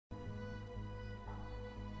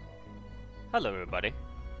Hello everybody,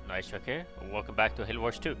 Nice Truck here, and welcome back to Halo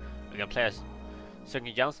Wars 2. We're gonna play as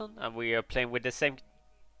Sergian Johnson, and we are playing with the same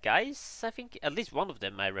guys, I think. At least one of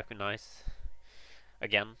them I recognize.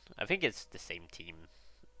 Again, I think it's the same team.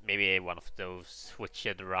 Maybe one of those switch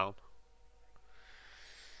it around.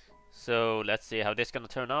 So let's see how this is gonna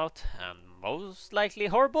turn out, and most likely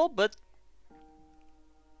horrible, but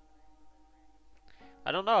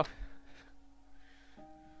I don't know.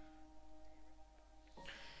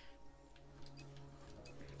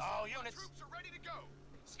 All units. Troops are ready to go.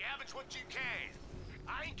 Scavenge what you can.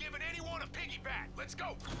 I ain't giving anyone a piggyback. Let's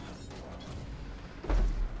go.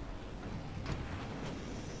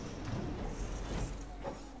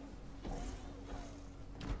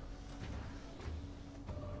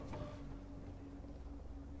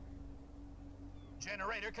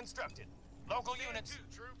 Generator constructed. Local units.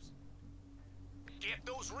 Two, troops. Get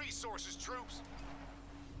those resources, troops.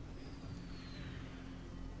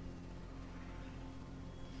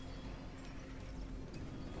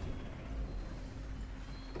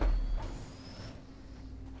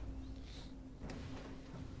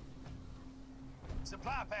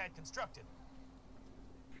 Supply pad constructed.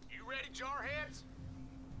 You ready, jarheads?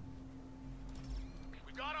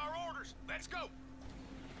 We got our orders. Let's go.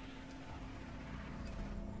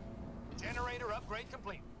 Generator upgrade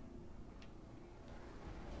complete.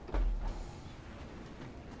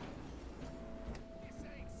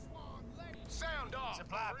 Sound off.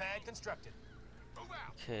 Supply pad constructed.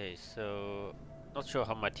 Okay, so not sure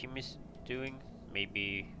how my team is doing.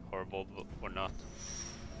 Maybe horrible or not.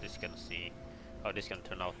 Just gonna see how this gonna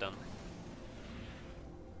turn out then.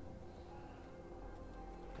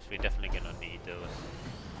 Because we're definitely gonna need those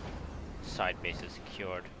side bases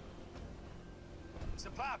secured.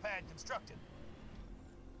 Supply pad constructed.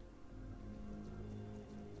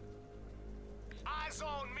 Eyes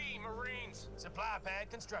on me, Marines. Supply pad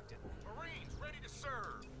constructed. Marines ready to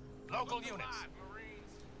serve. Local units. Alive,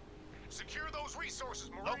 Marines. Secure those resources,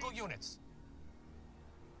 Marines. Local units.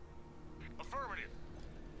 Affirmative.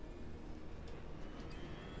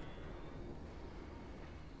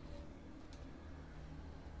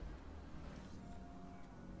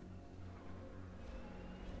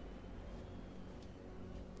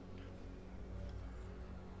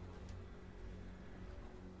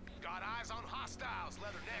 Got eyes on hostiles,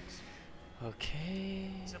 Leathernecks. Okay.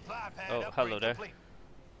 Supply pad Oh, hello there. Complete.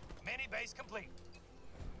 Mini base complete.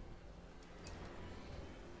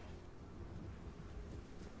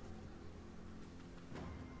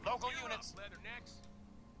 Local units. Leathernecks.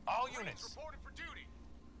 All units reported for duty.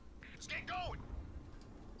 Let's get going.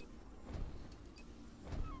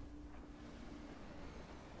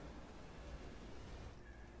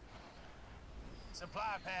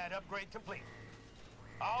 Supply pad upgrade complete.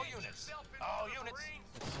 All units. All units.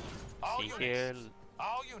 All See units. here,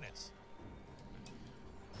 All units.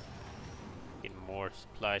 get more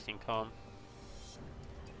supplies income.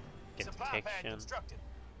 Get Supply pad protection. constructed.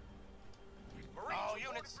 All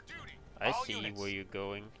units. I All see units. where you're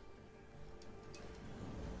going.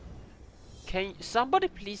 Can somebody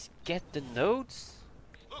please get the nodes?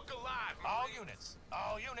 Look alive. All units.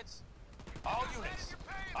 All units. All units.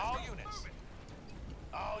 All units.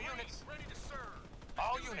 All units. Ready to serve.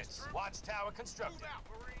 All units. Watchtower constructed.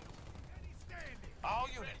 All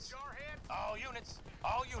units. All units.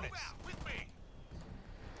 All units. With me.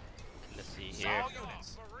 Let's see here. All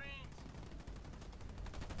units.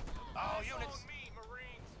 All units.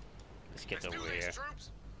 Let's get over here.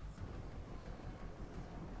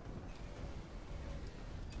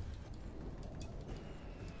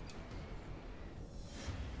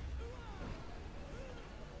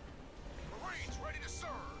 Marines ready to serve.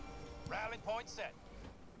 Rally point set.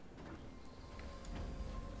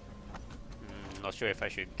 Not sure if I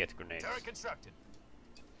should get grenades. Turret constructed.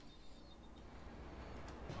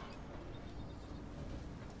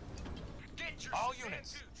 Get your all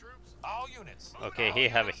units. Troops. All units. Okay, here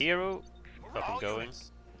have a hero. Up and going.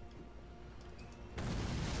 Units.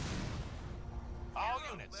 All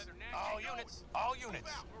units. All units. All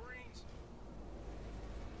units.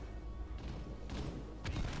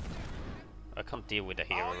 I can't deal with a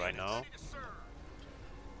hero right now.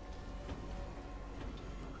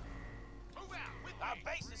 Our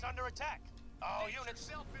base is under attack. All units.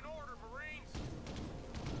 In order, Marines.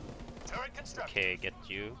 Turret constructed. Okay, get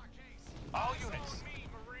you. All units.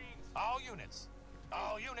 All units.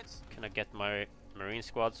 All units. Can I get my marine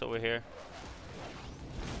squads over here?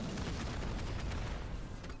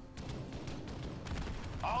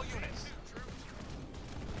 All units.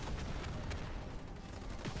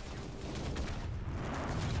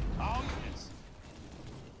 All units.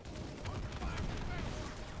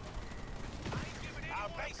 Our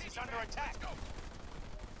base is under attack.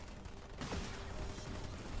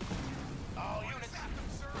 All units.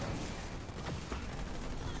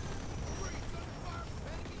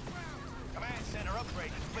 Command center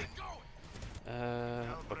upgrade complete.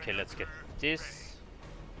 Okay, let's get this.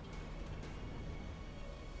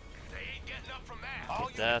 They ain't getting up from that.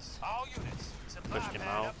 Get that. All units. Supply Push them pad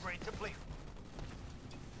out. upgrade complete.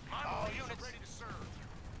 All units. Ready to serve.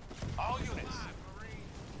 All units.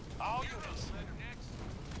 All units.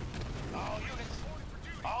 All units.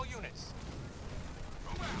 All units.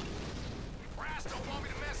 Move out. Brass don't want me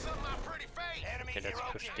to mess up my pretty face. Enemy Okay, let's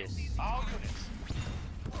hero push kill. this. All units.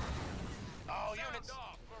 All units.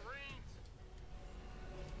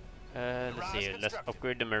 Let's see. Let's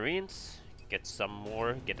upgrade the Marines. Get some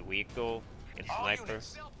more. Get a vehicle. Get a All sniper.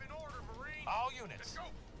 units. All units.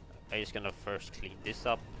 I'm just gonna first clean this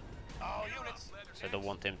up. All units. So I don't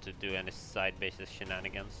want him to do any side bases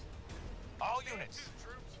shenanigans. All units.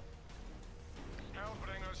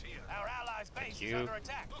 Our allies' base is under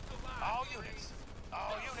attack. All units.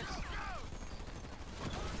 All units.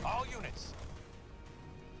 All units.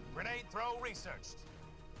 Grenade throw researched.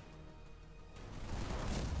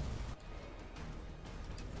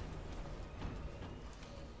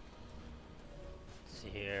 Let's see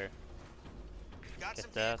here. Got Get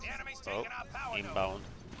some that. The enemy's Oh, taking out power node. inbound.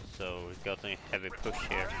 So we got a heavy push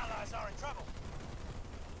here. Our allies are in trouble.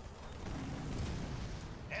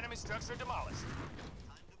 Enemy structure demolished.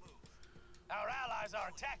 Our allies are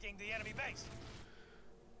attacking the enemy base.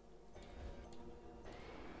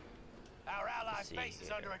 Our allies' see base is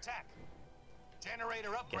here. under attack.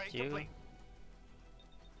 Generator upgrade you. complete.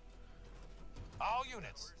 All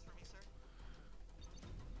units.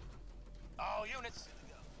 All units.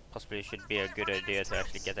 Possibly it should be a good idea to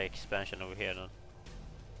actually get the expansion over here then.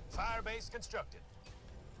 Fire base constructed.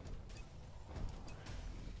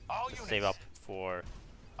 All Let's units. save up for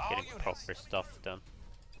All getting units. proper stuff then.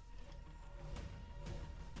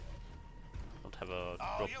 Don't have a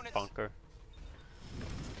All drop units. bunker.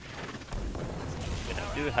 But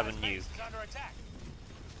I do have a nuke. Base is under attack.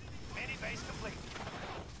 Mini base complete.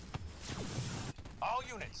 All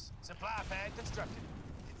units. Supply pad constructed.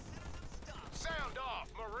 Sound off,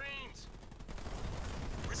 Marines.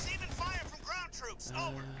 Receiving fire from ground troops.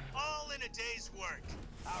 Over. All in a day's work.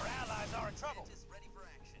 Our allies are in trouble. Is ready for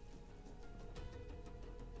action.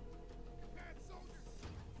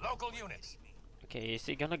 Local units. Okay, is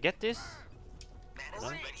he gonna get this? No?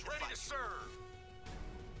 Ready to fight. serve.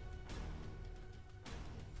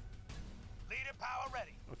 Leader power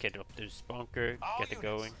ready. Okay, drop this bunker, All get it units.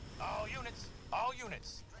 going. All units. All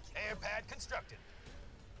units. Air pad constructed.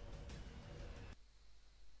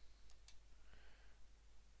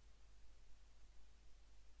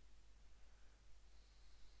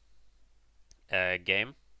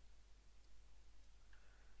 Game?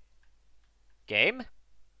 Game?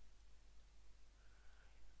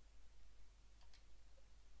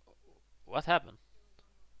 What happened?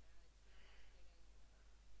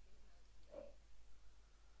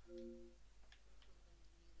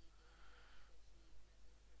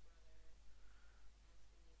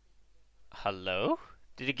 Hello?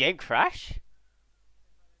 Did the game crash?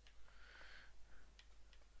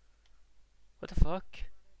 What the fuck?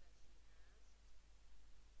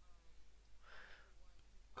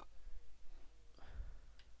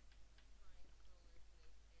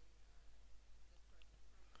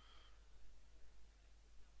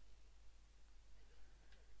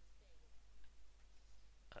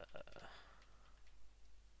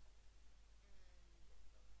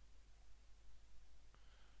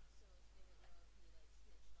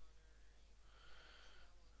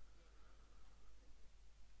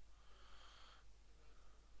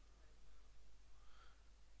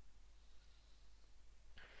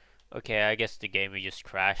 Okay, I guess the game just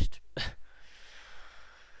crashed.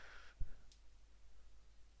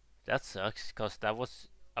 That sucks, cause that was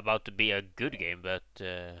about to be a good game, but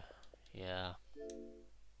yeah.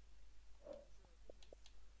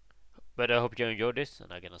 But I hope you enjoyed this,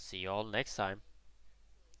 and I'm gonna see you all next time.